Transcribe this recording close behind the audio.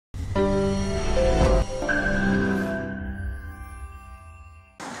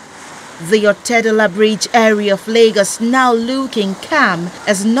The Otedola Bridge area of Lagos now looking calm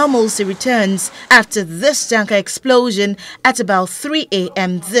as normalcy returns after this tanker explosion at about 3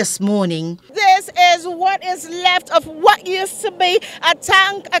 a.m. this morning. This is what is left of what used to be a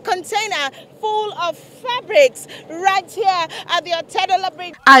container full of fabrics right here at the Otedola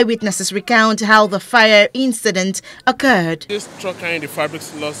Bridge. Eyewitnesses recount how the fire incident occurred. This truck carrying the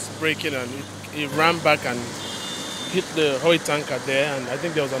fabrics lost braking and it ran back and hit the oil tanker there, and I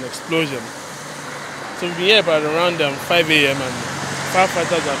think there was an explosion. So we've been here about around 5 a.m. and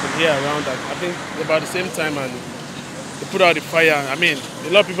firefighters have been here around I think about the same time, and they put out the fire. I mean, a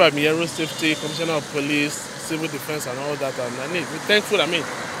lot of people have been here, road safety, commissioner of police, civil defense and all that, and we're thankful. I mean,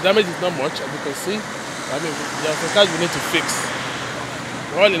 damage is not much, as you can see. I mean, there are some cars we need to fix.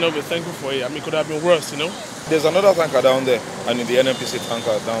 All in all, we're thankful for it. I mean, it could have been worse, you know. There's another tanker down there, and in the NNPC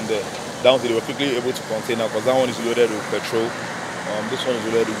tanker down there. Down there, they were quickly able to contain her because that one is loaded with petrol. This one is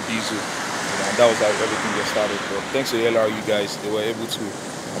loaded with diesel. And that was how everything just started. But thanks to the LRU guys, they were able to,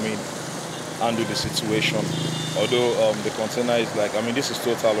 handle the situation. Although the container is this is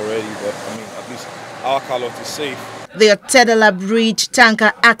total already, but at least our car lot is safe. The Otedola Bridge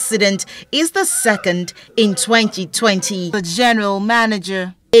tanker accident is the second in 2020. The general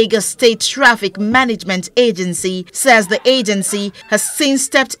manager, Berger State Traffic Management Agency, says the agency has since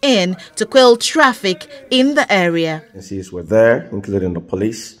stepped in to quell traffic in the area. Agencies were there, including the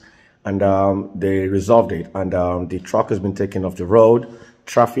police, and they resolved it. And the truck has been taken off the road.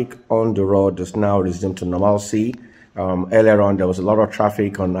 Traffic on the road has now resumed to normalcy. Earlier on, there was a lot of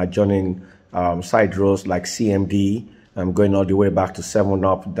traffic on adjoining side roads like CMD, going all the way back to 7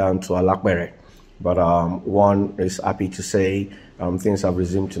 Up down to Alakbere. But one is happy to say things have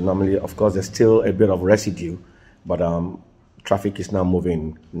resumed to normally. Of course, there's still a bit of residue, but traffic is now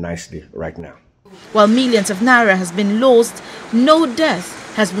moving nicely right now. While millions of naira has been lost, no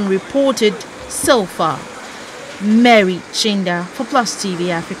death has been reported so far. Mary Chinda for Plus TV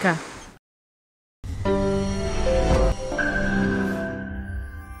Africa.